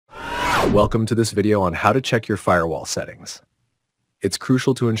Welcome to this video on how to check your firewall settings. It's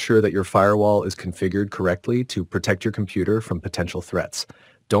crucial to ensure that your firewall is configured correctly to protect your computer from potential threats.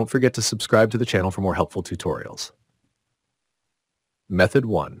 Don't forget to subscribe to the channel for more helpful tutorials. Method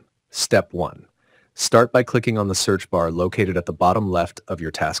 1. Step 1. Start by clicking on the search bar located at the bottom left of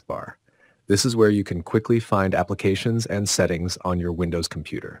your taskbar. This is where you can quickly find applications and settings on your Windows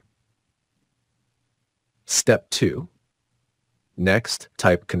computer. Step 2. Next,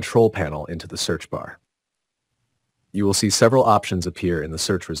 type Control Panel into the search bar. You will see several options appear in the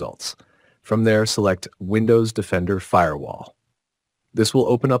search results. From there, select Windows Defender Firewall. This will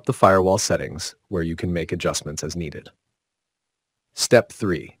open up the firewall settings where you can make adjustments as needed. Step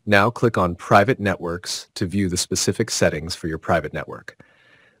 3. Now click on Private Networks to view the specific settings for your private network.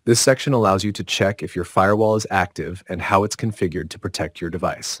 This section allows you to check if your firewall is active and how it's configured to protect your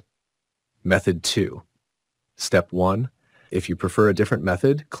device. Method 2. Step 1. If you prefer a different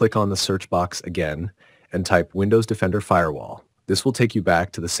method, click on the search box again and type Windows Defender Firewall. This will take you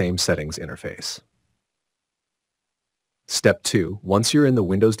back to the same settings interface. Step 2. Once you're in the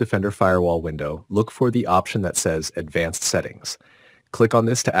Windows Defender Firewall window, look for the option that says Advanced Settings. Click on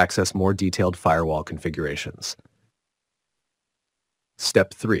this to access more detailed firewall configurations.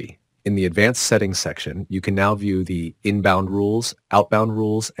 Step 3. In the Advanced Settings section, you can now view the inbound rules, outbound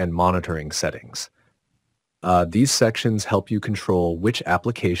rules, and monitoring settings. These sections help you control which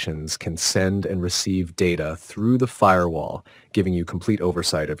applications can send and receive data through the firewall, giving you complete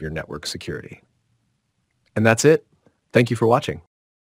oversight of your network security. And that's it. Thank you for watching.